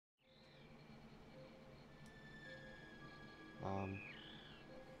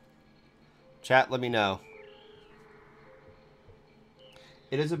Chat, let me know.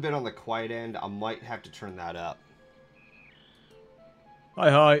 It is a bit on the quiet end. I might have to turn that up.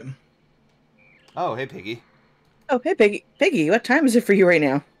 Hi. Oh, hey, Piggy. Oh, hey, Piggy. Piggy, what time is it for you right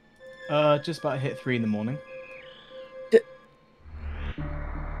now? Just about hit 3 in the morning.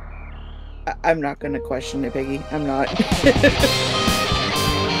 I'm not going to question it, Piggy. I'm not.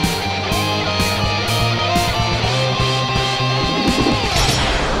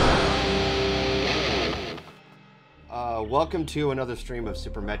 Welcome to another stream of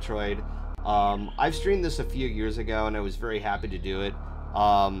Super Metroid. I've streamed this a few years ago, and I was very happy to do it.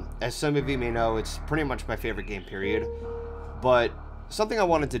 As some of you may know, it's pretty much my favorite game, period. But something I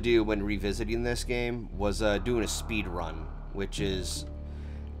wanted to do when revisiting this game was doing a speed run, which is...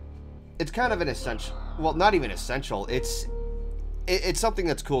 It's kind of an essential... Well, not even essential. It's something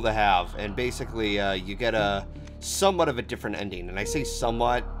that's cool to have, and basically you get a somewhat of a different ending. And I say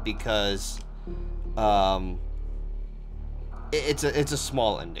somewhat because... It's a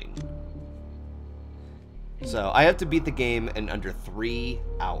small ending. So I have to beat the game in under 3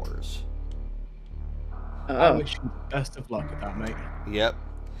 hours. I wish you the best of luck with that, mate. Yep.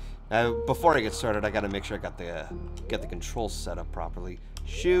 Now, before I get started, I gotta make sure I got get the controls set up properly.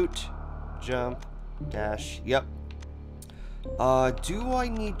 Shoot, jump, dash. Yep. Do I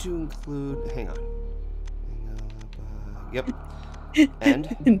need to include? Hang on. Yep.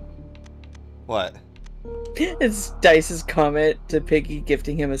 And what? It's Dice's comment to Piggy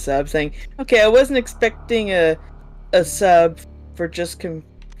gifting him a sub, saying, "Okay, I wasn't expecting a sub for just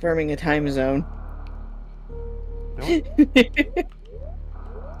confirming a time zone." No.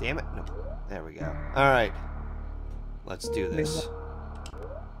 Damn it! No. There we go. All right, let's do this.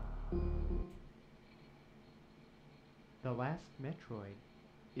 The last Metroid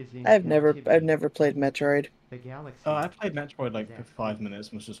is in. I've never played Metroid. The galaxy. I played Metroid like for 5 minutes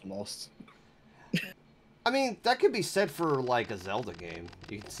and was just lost. I mean, that could be said for, like, a Zelda game.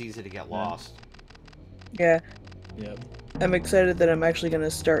 It's easy to get lost. Yeah. Yep. I'm excited that I'm actually going to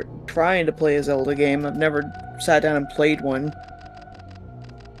start trying to play a Zelda game. I've never sat down and played one.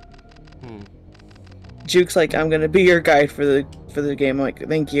 Juke's like, I'm going to be your guide for the game. I'm like,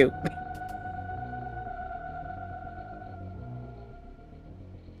 thank you.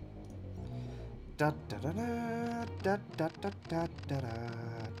 Da da da da da da da da da.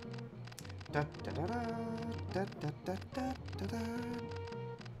 Da, da, da, da, da, da, da, da, da.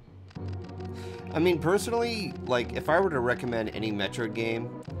 I mean, personally, like, if I were to recommend any Metroid game,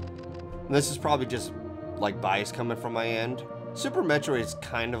 and this is probably just, like, bias coming from my end, Super Metroid is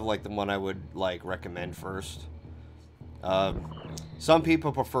kind of like the one I would, like, recommend first. Some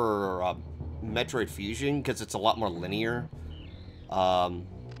people prefer Metroid Fusion because it's a lot more linear.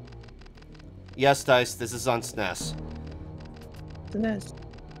 Yes, Dice, this is on SNES. SNES.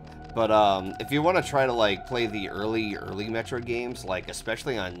 But, if you want to try to, like, play the early Metroid games, like,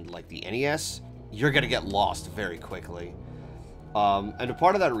 especially on, like, the NES, you're gonna get lost very quickly. And a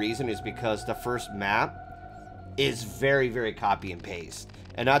part of that reason is because the first map is very, very copy and paste.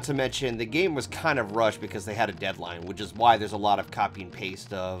 And not to mention, the game was kind of rushed because they had a deadline, which is why there's a lot of copy and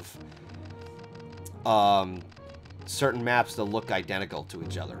paste of, certain maps that look identical to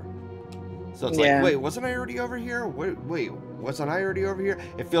each other. So it's like, wait, wasn't I already over here? Wait, wasn't I already over here?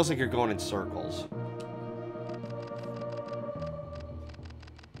 It feels like you're going in circles.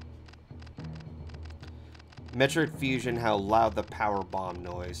 Metroid Fusion, how loud the power bomb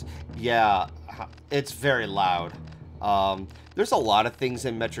noise. Yeah, it's very loud. There's a lot of things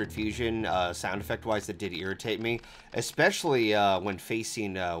in Metroid Fusion, sound effect wise, that did irritate me. Especially when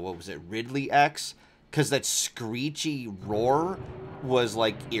facing, what was it, Ridley X? Because that screechy roar was,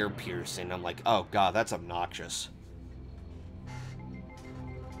 like, ear-piercing. I'm like, oh, God, that's obnoxious.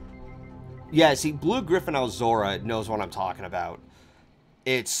 Yeah, see, Blue Griffin Alzora knows what I'm talking about.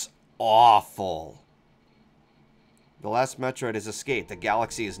 It's awful. The last Metroid has escaped. The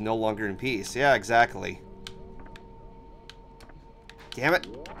galaxy is no longer in peace. Yeah, exactly. Damn it.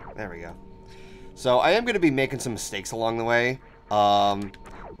 There we go. So, I am going to be making some mistakes along the way.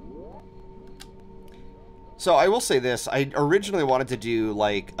 So, I will say this. I originally wanted to do,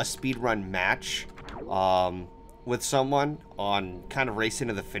 like, a speedrun match with someone on kind of racing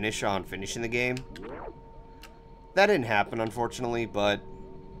to the finish on finishing the game. That didn't happen, unfortunately, but...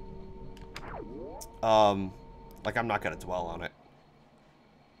 like, I'm not going to dwell on it.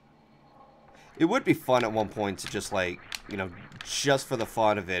 It would be fun at one point to just, like, you know, just for the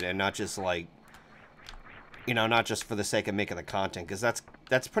fun of it and not just, like... You know, not just for the sake of making the content, because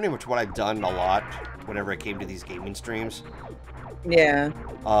that's pretty much what I've done a lot whenever it came to these gaming streams. Yeah.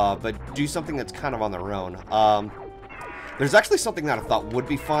 But do something that's kind of on their own. There's actually something that I thought would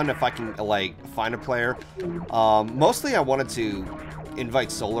be fun if I can, like, find a player. Mostly I wanted to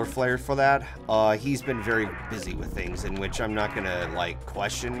invite Solar Flare for that. He's been very busy with things, in which I'm not gonna, like,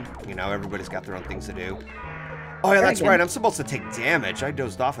 question. You know, everybody's got their own things to do. Oh, yeah, that's right. I'm supposed to take damage. I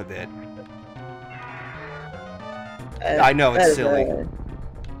dozed off a bit. I know, it's silly.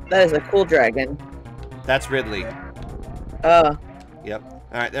 That is a cool dragon. That's Ridley. Yep.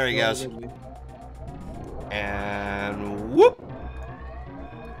 Alright, there he goes. And whoop!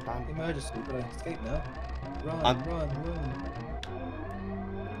 Emergency, but I escape now. Run.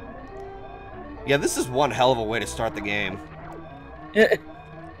 Yeah, this is one hell of a way to start the game.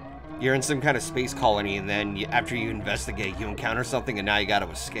 You're in some kind of space colony, and then after you investigate, you encounter something, and now you gotta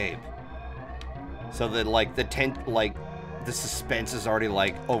escape. So that, like, the suspense is already,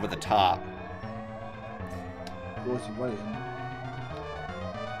 like, over the top.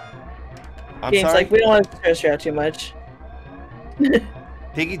 I'm Game's sorry? like, we don't want to stress you out too much.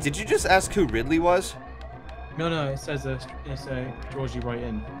 Piggy, did you just ask who Ridley was? No, it says Georgie right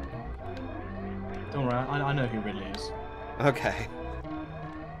in. Don't worry, I know who Ridley is. Okay.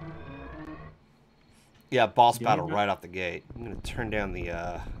 Yeah, boss battle right off the gate. I'm gonna turn down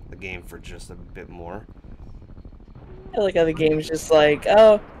the game for just a bit more. I like how the game's just like,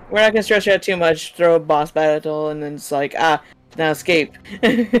 oh, we're not gonna stress you out too much, throw a boss battle, and then it's like, now escape.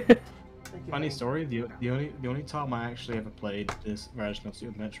 Funny story, the only time I actually ever played this version of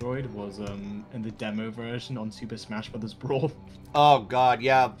Super Metroid was in the demo version on Super Smash Bros. Brawl. Oh god,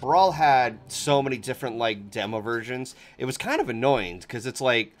 yeah, Brawl had so many different, like, demo versions. It was kind of annoying, because it's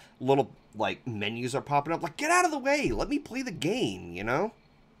like, little, like, menus are popping up, like, get out of the way, let me play the game, you know?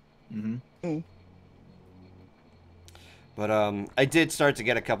 But, I did start to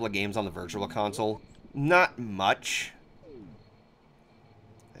get a couple of games on the Virtual Console. Not much.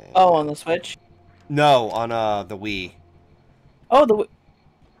 Oh, on the Switch? No, on, the Wii. Oh, the Wii.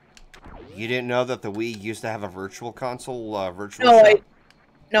 You didn't know that the Wii used to have a Virtual Console, virtual No, shop?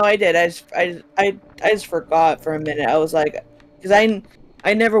 No, I did. I just forgot for a minute. I was like, because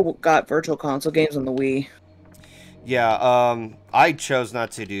I never got Virtual Console games on the Wii. Yeah, I chose not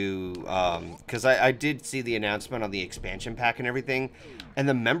to do, because I did see the announcement on the expansion pack and everything, and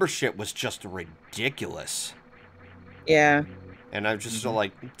the membership was just ridiculous. Yeah. And I'm just so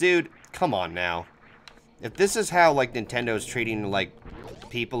like, dude, come on now. If this is how, like, Nintendo's treating, like,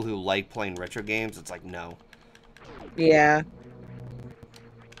 people who like playing retro games, it's like, no. Yeah.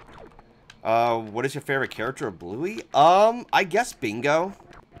 What is your favorite character of Bluey? I guess Bingo.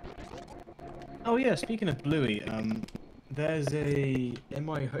 Oh yeah, speaking of Bluey, there's in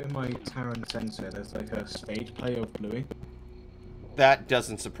my Taron Center, there's like a stage play of Bluey. That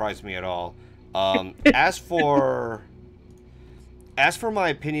doesn't surprise me at all. As for my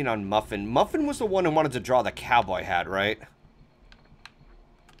opinion on Muffin, Muffin was the one who wanted to draw the cowboy hat, right?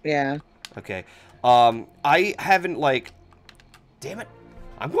 Yeah. Okay. I haven't, like... Damn it.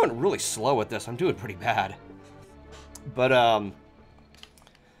 I'm going really slow with this. I'm doing pretty bad. But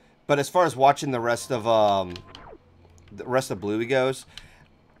as far as watching the rest of Bluey goes,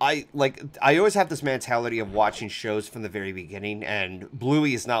 I always have this mentality of watching shows from the very beginning, and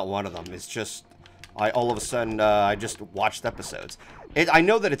Bluey is not one of them. It's just, all of a sudden, I just watched episodes. I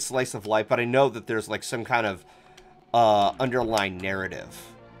know that it's slice of life, but I know that there's, like, some kind of underlying narrative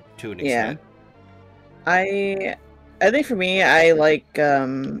to an extent. Yeah. I think for me, I liked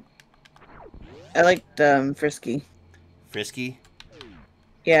Frisky. Frisky?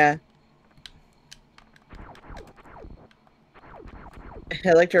 Yeah.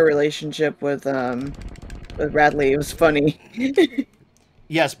 I liked her relationship with Radley. It was funny.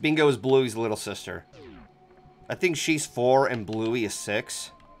 Yes, Bingo is Bluey's little sister. I think she's 4 and Bluey is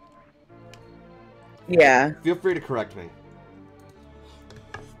 6. Yeah. Feel free to correct me.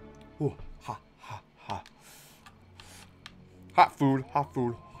 Ooh, ha, ha, ha. Hot food, hot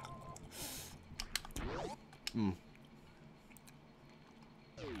food. Mm.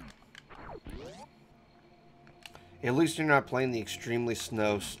 At least you're not playing the extremely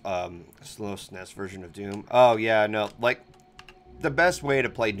slow SNES version of Doom. Oh yeah, no. Like, the best way to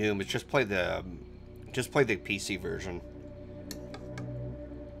play Doom is just play the PC version.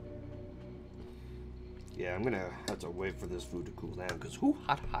 Yeah, I'm gonna have to wait for this food to cool down because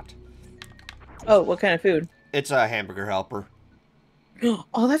hot. Oh, what kind of food? It's a hamburger helper.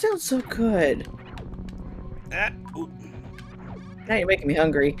 Oh, that sounds so good. Now you're making me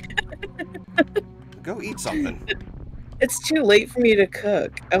hungry. Go eat something. It's too late for me to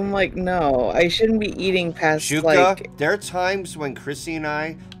cook. I'm like, no, I shouldn't be eating past, Shuka, like... there are times when Chrissy and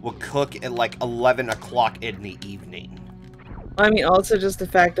I will cook at like 11 o'clock in the evening. I mean, also just the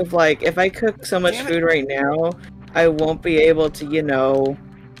fact of, like, if I cook so much food right now, I won't be able to, you know,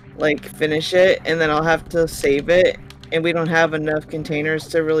 like finish it, and then I'll have to save it, and we don't have enough containers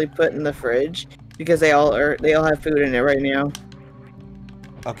to really put in the fridge because they all have food in it right now.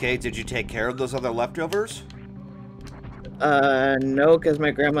 Okay, did you take care of those other leftovers? No, because my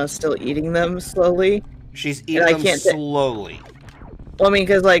grandma's still eating them slowly. She's eating them slowly. Well, I mean,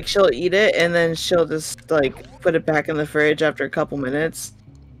 because, like, she'll eat it, and then she'll just, like, put it back in the fridge after a couple minutes.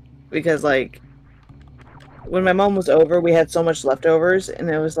 Because, like, when my mom was over, we had so much leftovers, and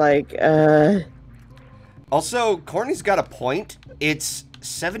it was like, Also, Corny's got a point. It's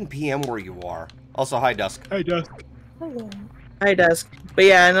 7 p.m. where you are. Also, hi, Dusk. Hi, Dusk. Hello. Hi, Dusk. But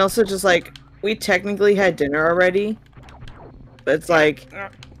yeah, and also just, like, we technically had dinner already. But it's like...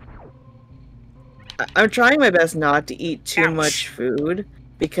 I'm trying my best not to eat too much food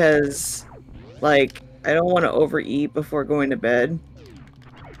because, like, I don't want to overeat before going to bed.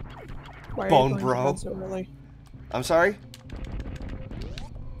 Why are Bone you going bro. to bed so early? I'm sorry?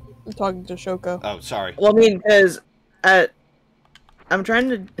 I'm talking to Shoko. Oh, sorry. Well, I mean, because I'm trying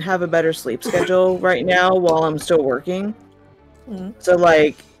to have a better sleep schedule right now while I'm still working. Mm-hmm. So,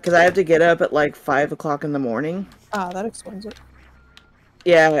 like, because I have to get up at, like, 5 o'clock in the morning. Ah, that explains it.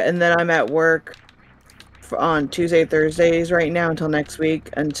 Yeah, and then I'm at work on Tuesday, Thursdays right now until next week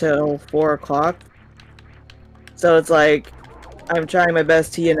until 4 o'clock. So it's like I'm trying my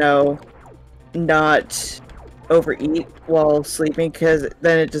best to, you know, not overeat while sleeping because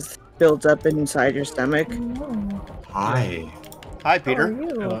then it just builds up inside your stomach. Hi. Hi, How are Peter.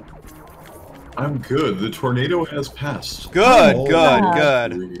 you? I'm good. The tornado has passed. Good, Oh, good, yeah.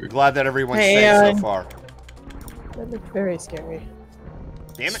 good. Glad that everyone's Hey, safe so far. That looked very scary.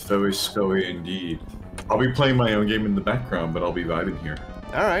 Damn it. Very scary indeed. I'll be playing my own game in the background, but I'll be vibing here.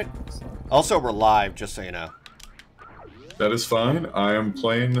 Alright. Also, we're live, just so you know. That is fine. I am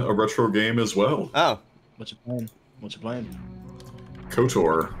playing a retro game as well. Oh, What you playing? What you playing?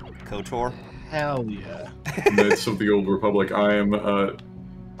 KOTOR. KOTOR. Hell yeah. Knights of the Old Republic. I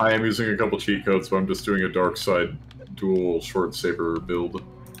am using a couple cheat codes, but I'm just doing a dark side dual short saber build.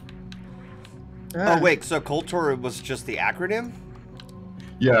 Ah. Oh, wait, so KOTOR was just the acronym?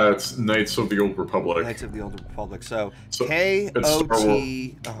 Yeah, it's Knights of the Old Republic. Knights of the Old Republic. So, So,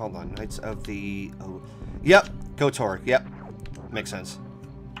 K-O-T... Oh, hold on. Knights of the... Oh. Yep, KOTOR. Yep. Makes sense.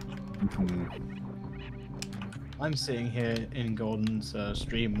 I'm sitting here in Golden's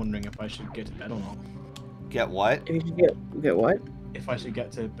stream wondering if I should get to bed or not. Get what? If you get what? If I should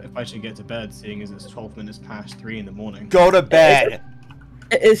get to bed, seeing as it's 12 minutes past 3 in the morning. Go to bed!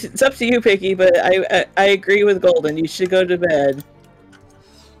 It's up to you, Picky, but I agree with Golden. You should go to bed.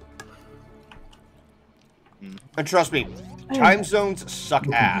 And trust me, time zones suck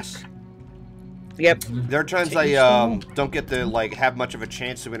ass. Yep. There are times I don't get to like have much of a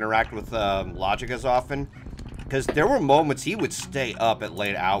chance to interact with Logic as often, because there were moments he would stay up at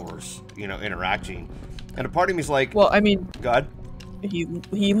late hours, you know, interacting, and a part of me's like, Well, I mean, God, he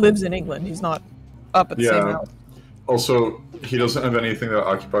lives in England. He's not up at the same Yeah. hour. Also, he doesn't have anything that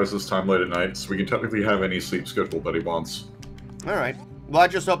occupies his time late at night, so we can technically have any sleep schedule that he wants. all right. Well, I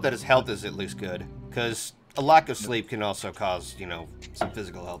just hope that his health is at least good, because a lack of sleep can also cause, you know, some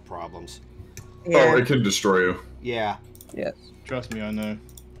physical health problems. Yeah. Oh, it can destroy you. Yeah. Yes. Trust me, I know.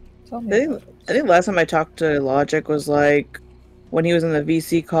 Tell me. I think last time I talked to Logic was like when he was in the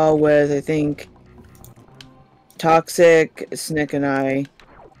VC call with I think Toxic, Snick, and I,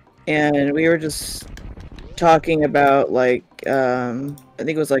 and we were just talking about like I think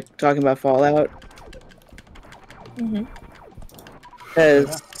it was like talking about Fallout Mm-hmm.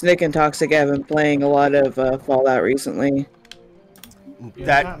 because Snick and Toxic have been playing a lot of Fallout recently.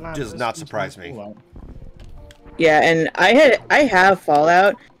 That does not surprise me. Yeah, and I have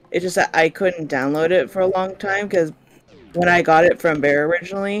Fallout. It's just that I couldn't download it for a long time because when I got it from Bear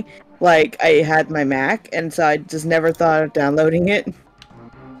originally, like I had my Mac, and so I just never thought of downloading it.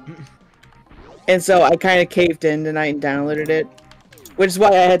 And so I kind of caved in tonight and downloaded it, which is why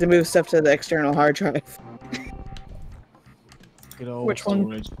I had to move stuff to the external hard drive. Good old Which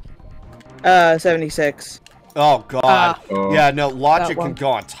one? storage. 76. Oh God. Yeah, no. Logic that can one. go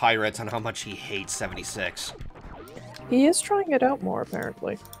on tirades on how much he hates 76. He is trying it out more,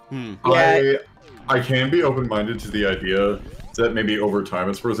 apparently. Hmm. Yeah. I can be open-minded to the idea that maybe over time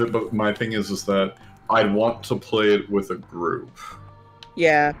it's worth it, but my thing is that I'd want to play it with a group.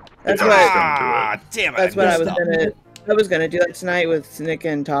 Yeah, that's Yeah. what Ah, damn it. that's what I was messed up. gonna. I was gonna do that tonight with Nick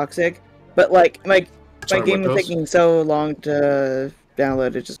and Toxic, but like my Sorry, game what was does? taking so long to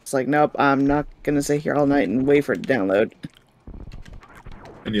download. It's just like nope, I'm not gonna sit here all night and wait for it to download.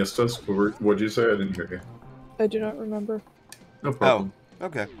 And yes, Tusk, what did you say? I didn't hear you. I do not remember. No problem.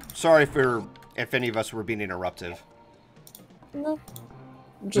 Okay. Sorry for if any of us were being interruptive. No.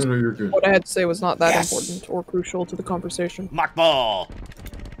 Just No, you're good. what I had to say was not that Yes! important or crucial to the conversation. Mock ball!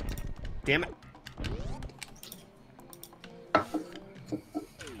 Damn it.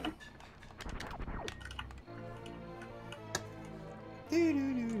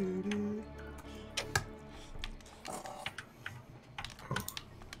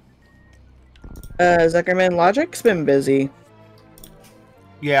 Zuckerman Logic's been busy.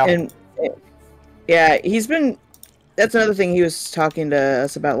 Yeah. And yeah, he's been. That's another thing he was talking to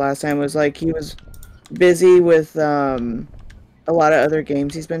us about last time. Was like he was busy with a lot of other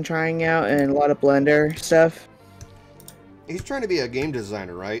games he's been trying out and a lot of Blender stuff. He's trying to be a game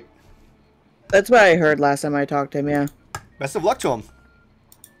designer, right? That's what I heard last time I talked to him. Yeah. Best of luck to him.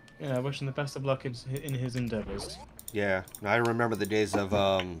 Yeah, I wish him the best of luck in his endeavors. Yeah, I remember the days of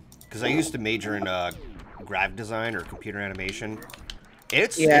because I used to major in graphic design or computer animation.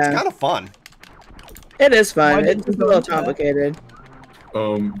 It's kind of fun. It is fun. Why did It's you just a go little into that? complicated.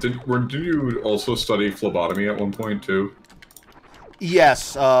 Did you also study phlebotomy at one point too? Yes.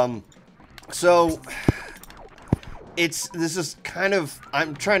 So this is kind of,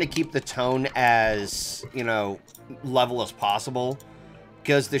 I'm trying to keep the tone as, you know, level as possible,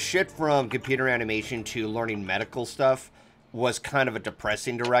 because the shit from computer animation to learning medical stuff was kind of a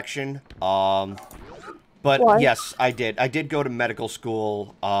depressing direction. But Why? yes, I did go to medical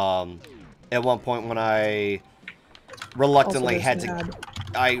school at one point when I reluctantly Also, had there's to an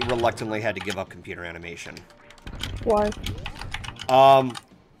ad. I reluctantly had to give up computer animation. Why?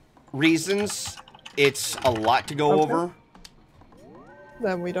 Reasons, it's a lot to go Okay. over.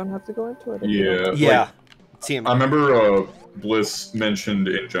 Then we don't have to go into it. if you don't. Yeah. Yeah. Like, Team. I remember Bliss mentioned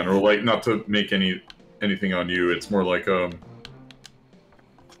in general, like, not to make anything on you, it's more like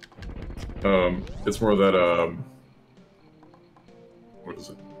it's more that what is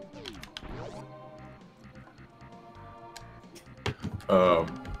it?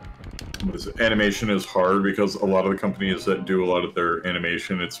 What is it? Animation is hard because a lot of the companies that do a lot of their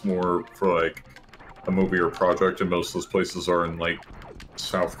animation, it's more for like a movie or project, and most of those places are in like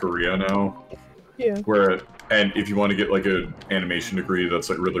South Korea now. Yeah. And if you want to get like an animation degree that's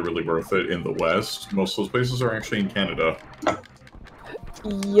like really, really worth it in the West, most of those places are actually in Canada.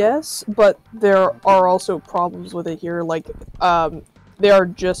 Yes, but there are also problems with it here. Like, they are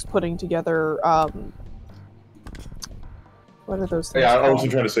just putting together, what are those things Yeah, I called?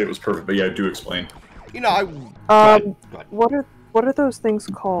 wasn't trying to say it was perfect, but yeah, do explain. You know, I... Um, Go ahead. what are those things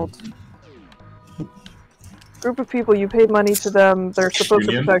called? Group of people, you paid money to them, they're supposed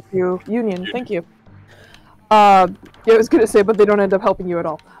Union? to protect you. Union, thank you. Yeah, I was gonna say, but they don't end up helping you at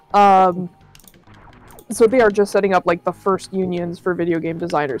all. So they are just setting up, like, the first unions for video game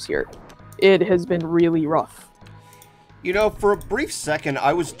designers here. It has been really rough. You know, for a brief second,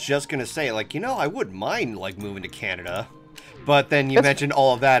 I was just gonna say, like, you know, I wouldn't mind, like, moving to Canada. But then you mentioned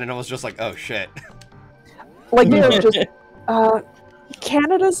all of that, and I was just like, oh, shit. Like, they're just,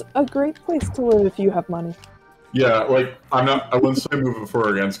 Canada's a great place to live if you have money. Yeah, like I wouldn't say moving for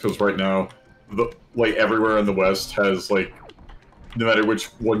or against, because right now, like everywhere in the West has like, no matter which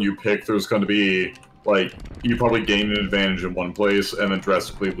one you pick, there's going to be like you probably gain an advantage in one place and then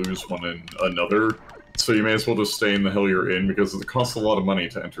drastically lose one in another. So you may as well just stay in the hell you're in, because it costs a lot of money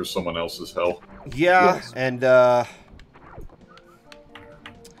to enter someone else's hell. Yeah, Yes. and,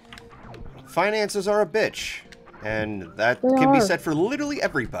 finances are a bitch. And that They can be are. said for literally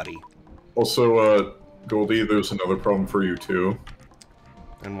everybody. Also, Goldie, there's another problem for you too.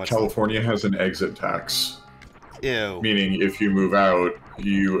 And what's California has an exit tax. Ew. Meaning, if you move out,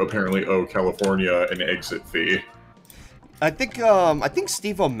 you apparently owe California an exit fee. I think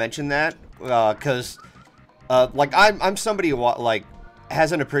Steve-O mentioned that, because, like, I'm somebody who, like,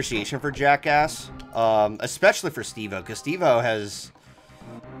 has an appreciation for Jackass, especially for Steve-O, because Steve-O has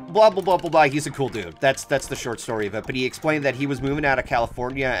blah, blah, blah, blah, blah, he's a cool dude. That's the short story of it, but he explained that he was moving out of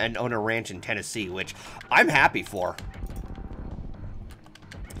California and own a ranch in Tennessee, which I'm happy for.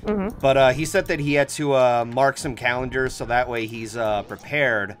 Mm-hmm. But he said that he had to mark some calendars so that way he's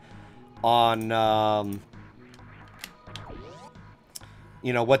prepared on,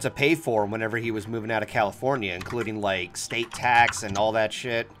 you know, what to pay for whenever he was moving out of California, including, like, state tax and all that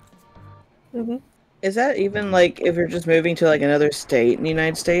shit. Mm-hmm. Is that even like if you're just moving to like another state in the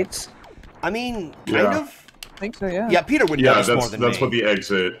United States? I mean, kind Yeah. of. I think so, yeah. Yeah, Peter would know Yeah, this more than that's me. what the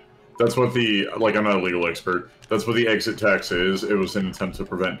exit. That's what the like. I'm not a legal expert. That's what the exit tax is. It was an attempt to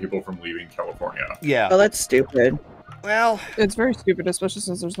prevent people from leaving California. Yeah. Oh, that's stupid. Well, It's very stupid, especially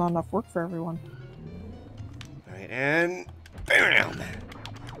since there's not enough work for everyone. alright, and bam.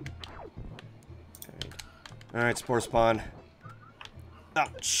 Alright, Spore Spawn. Oh,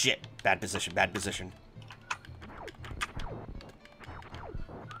 shit. Bad position, bad position.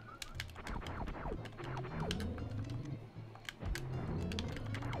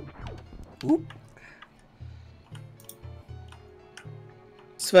 Oop.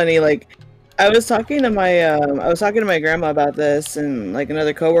 It's funny, like, I was talking to my grandma about this, and like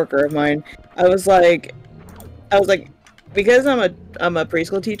another coworker of mine. I was like, because I'm a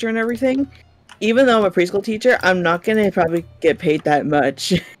preschool teacher and everything. Even though I'm a preschool teacher, I'm not gonna probably get paid that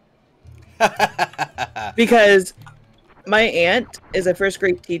much. Because my aunt is a first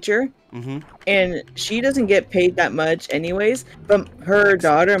grade teacher, and she doesn't get paid that much anyways. But her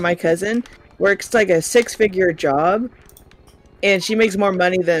daughter, my cousin, works like a 6-figure job, and she makes more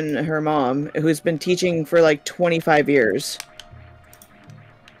money than her mom, who's been teaching for like 25 years.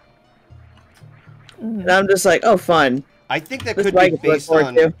 And I'm just like, oh, fun. I think that That's could what I be could look based forward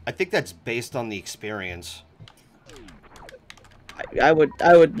on. to. I think that's based on the experience. I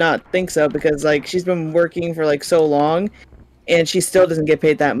would not think so, because like she's been working for like so long, and she still doesn't get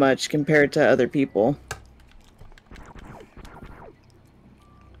paid that much compared to other people.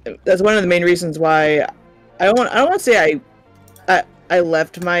 That's one of the main reasons why I don't want to say I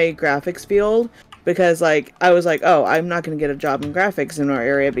left my graphics field, because like I was like, oh, I'm not going to get a job in graphics in our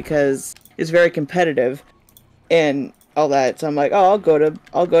area because it's very competitive and all that. So I'm like, oh, I'll go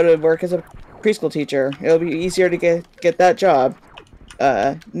to work as a preschool teacher. It'll be easier to get that job.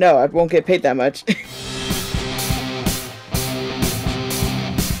 No, I won't get paid that much.